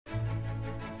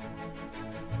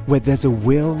Where there's a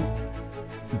will,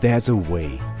 there's a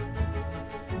way.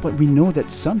 But we know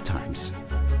that sometimes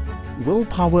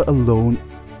willpower alone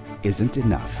isn't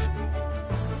enough.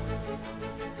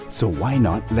 So why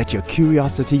not let your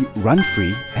curiosity run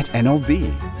free at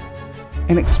NLB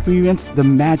and experience the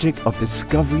magic of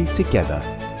discovery together?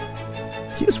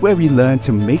 Here's where we learn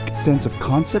to make sense of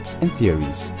concepts and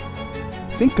theories.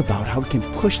 Think about how we can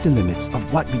push the limits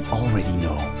of what we already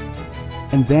know.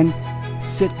 And then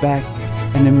sit back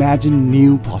and imagine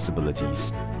new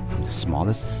possibilities, from the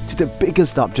smallest to the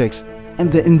biggest objects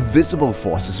and the invisible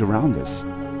forces around us.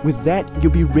 With that,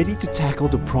 you'll be ready to tackle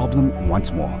the problem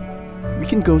once more. We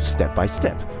can go step by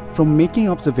step, from making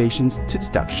observations to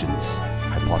deductions,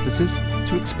 hypotheses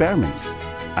to experiments,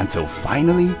 until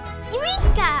finally,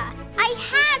 Eureka! I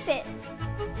have it!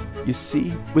 You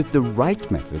see, with the right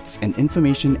methods and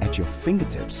information at your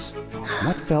fingertips,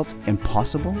 what felt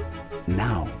impossible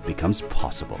now becomes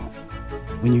possible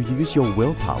when you use your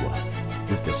willpower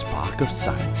with the spark of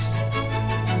science.